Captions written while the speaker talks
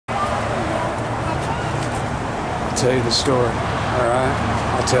tell you the story, all right?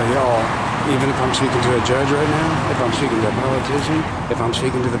 I'll tell you all. Even if I'm speaking to a judge right now, if I'm speaking to a politician, if I'm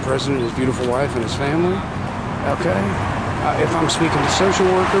speaking to the president, his beautiful wife, and his family, okay? If I'm speaking to social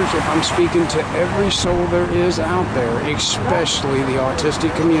workers, if I'm speaking to every soul there is out there, especially the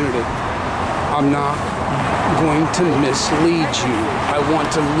autistic community, I'm not going to mislead you. I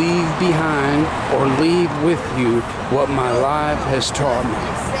want to leave behind or leave with you what my life has taught me.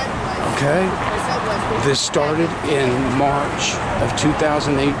 Okay? This started in March of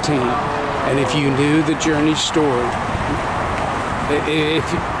 2018. And if you knew the journey story,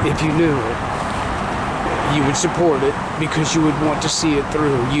 if you knew it, you would support it because you would want to see it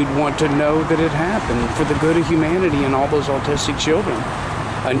through. You'd want to know that it happened for the good of humanity and all those autistic children.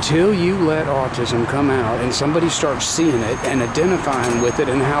 Until you let autism come out and somebody starts seeing it and identifying with it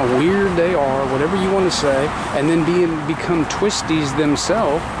and how weird they are, whatever you want to say, and then become twisties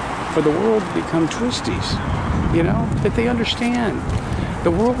themselves, for the world to become twisties, you know, that they understand.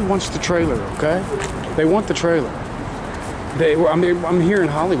 The world wants the trailer, okay? They want the trailer. I'm here in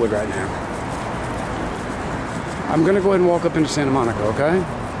Hollywood right now. I'm gonna go ahead and walk up into Santa Monica, okay?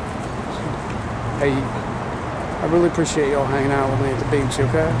 Hey, I really appreciate y'all hanging out with me at the beach,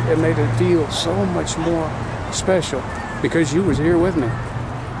 okay? It made it feel so much more special because you was here with me.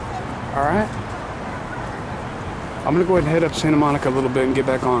 All right? I'm gonna go ahead and head up Santa Monica a little bit and get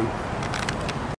back on.